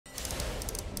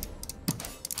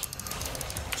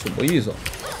什么意思？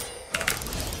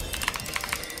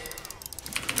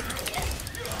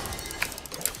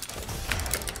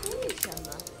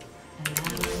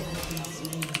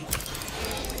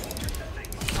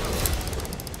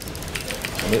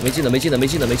没技能，没技能，没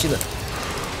技能，没技能。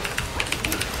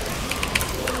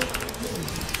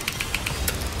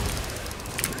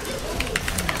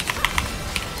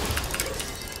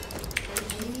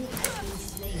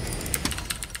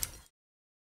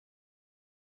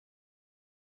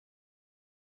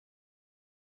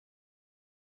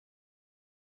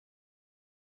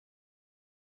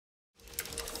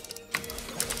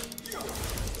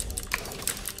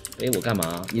A 我干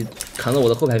嘛？你扛着我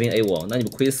的后排兵 A 我，那你不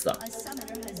亏死啊？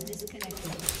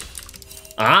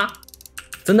啊？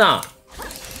真的、啊？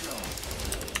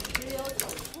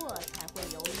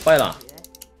坏了！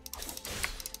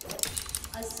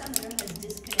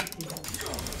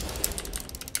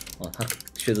哦，他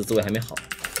血脂滋味还没好，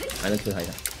还能 Q 他一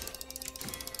下。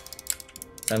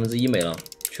1/3没了，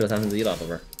去了1/3了，宝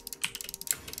贝儿。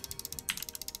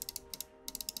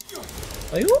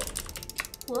哎呦！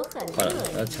坏了，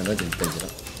他抢到等级了，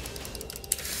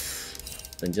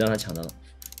等级让他抢到了，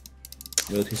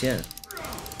没有推线。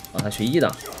啊，他学 E 的，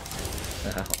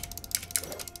那还好。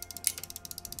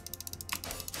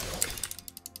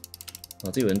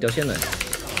哦，这有人掉线了。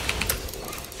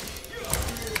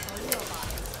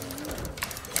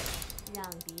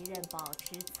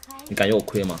你感觉我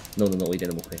亏吗 ？No， 我一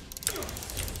点都不亏。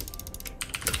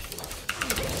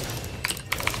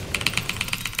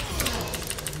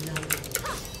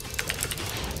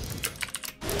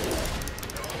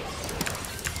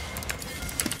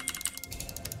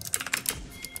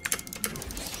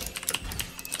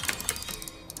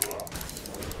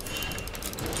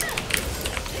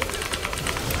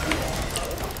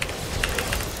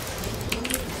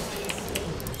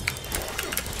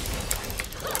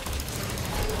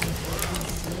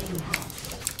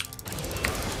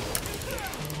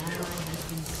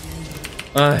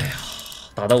哎呀，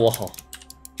打得我好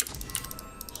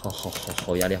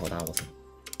压力好大，我操！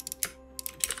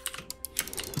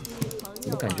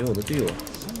我感觉我的队友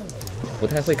不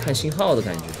太会看信号的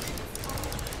感觉。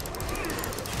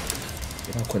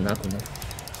给他捆他。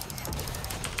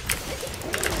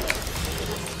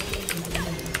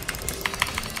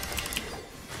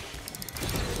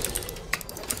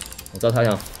我知道他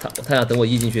想等我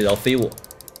E 进去，然后飞我。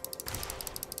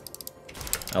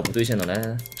啊，不对线了，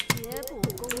来，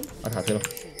把塔推了。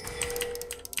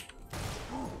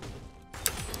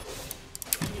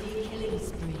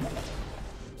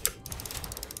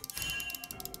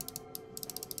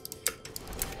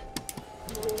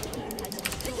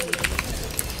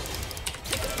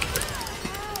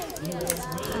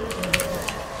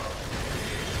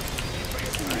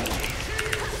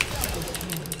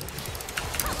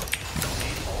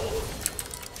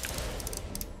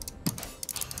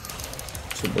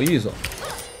什么意思？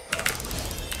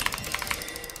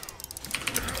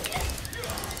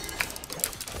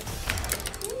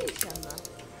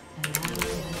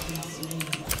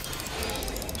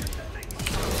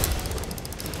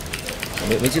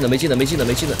没技能，没技能，没技能，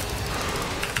没技能。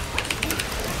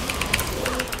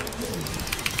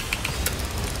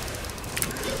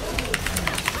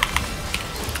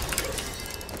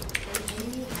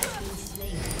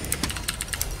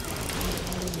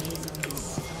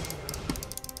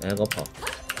哎，给我跑！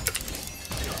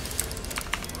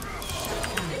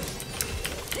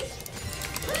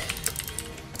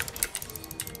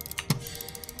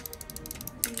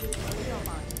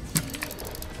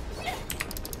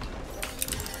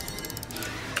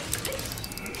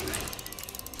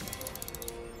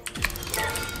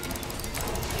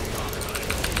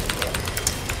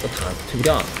这塔推不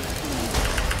掉。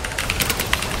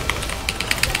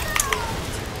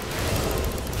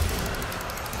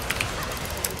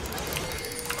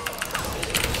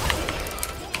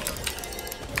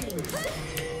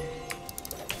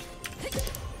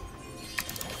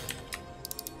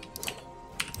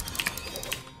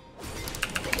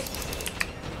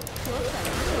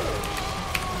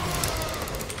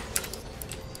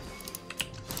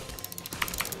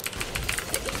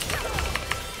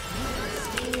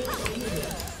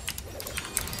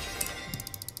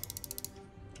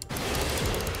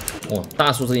哦，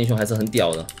大树这个英雄还是很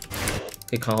屌的，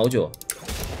可以扛好久。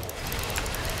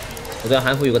我知道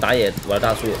韩服有个打野玩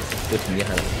大树就挺厉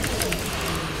害的。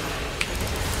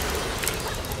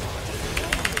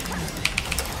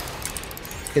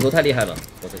黑头太厉害了，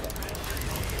我这个。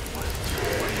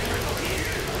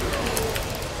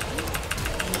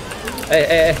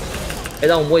哎，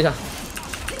让我摸一下。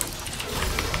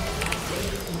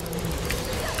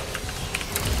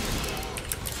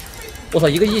我操，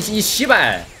一个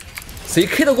1,700，谁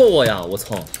K 得过我呀？我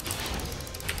操！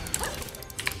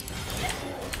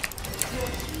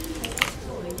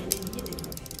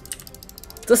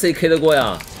这谁 K 得过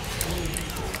呀？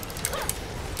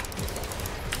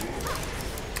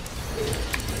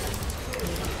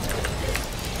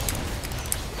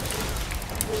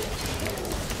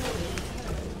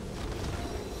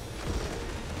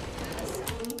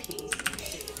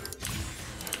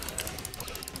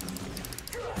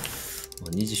哦，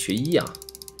你一级学E啊？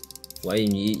我还以为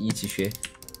你一级学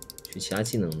其他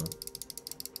技能呢。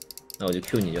那我就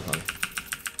Q 你就好了。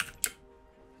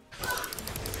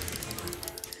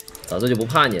 早知道就不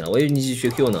怕你了，我以为你去学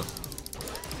Q 呢，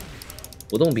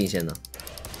不动兵线呢。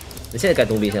那现在该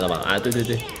动兵线了吧？啊，对对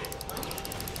对。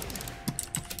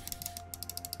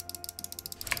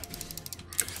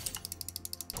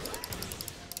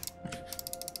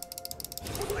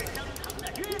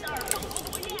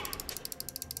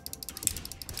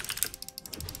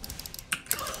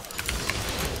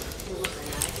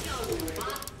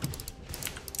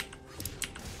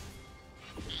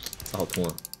这好痛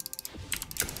啊！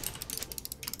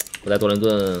 不在多伦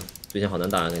顿最近好难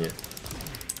打，感觉。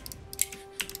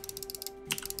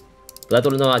不在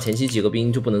多伦顿的话，前期几个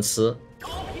兵就不能吃。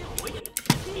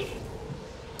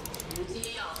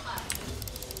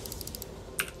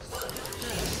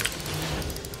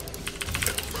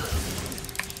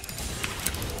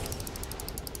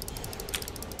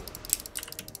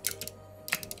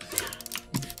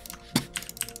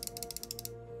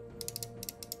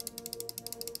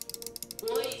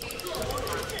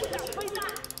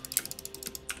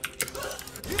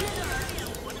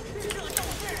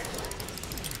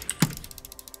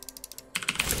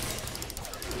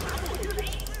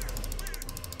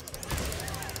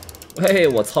嘿，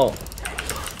我操！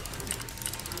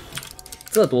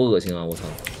这多恶心啊！我操！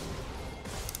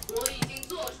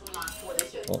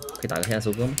哦，可以打个黑暗收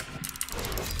割吗？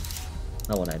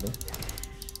那我来吧。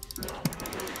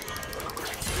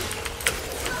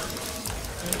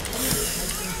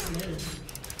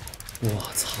我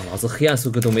操！老子黑暗收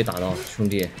割都没打到，兄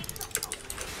弟，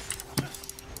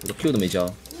我的 Q 都没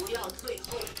交。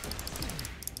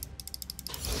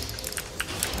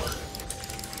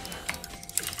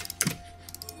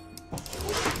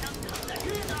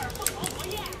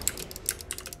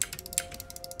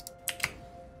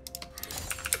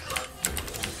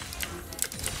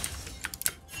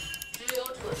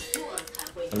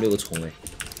 他们6个虫哎！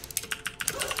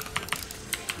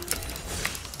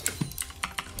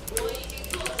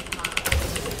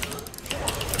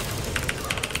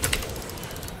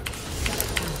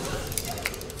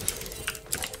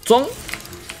装，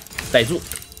逮住！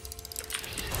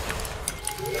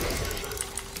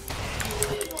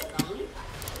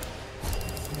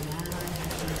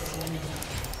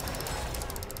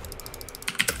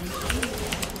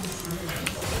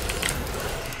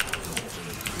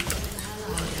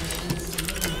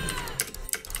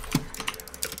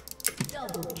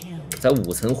才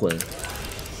5层魂，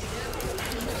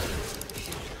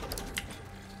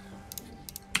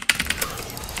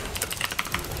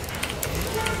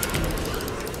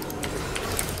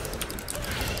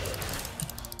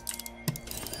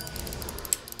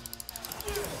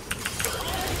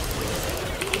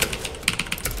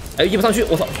哎，移不上去，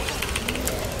我操！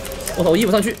我操，我移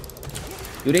不上去，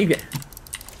有点远，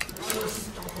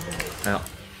还好，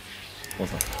我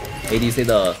操 ，ADC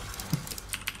的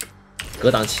格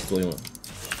挡起作用了。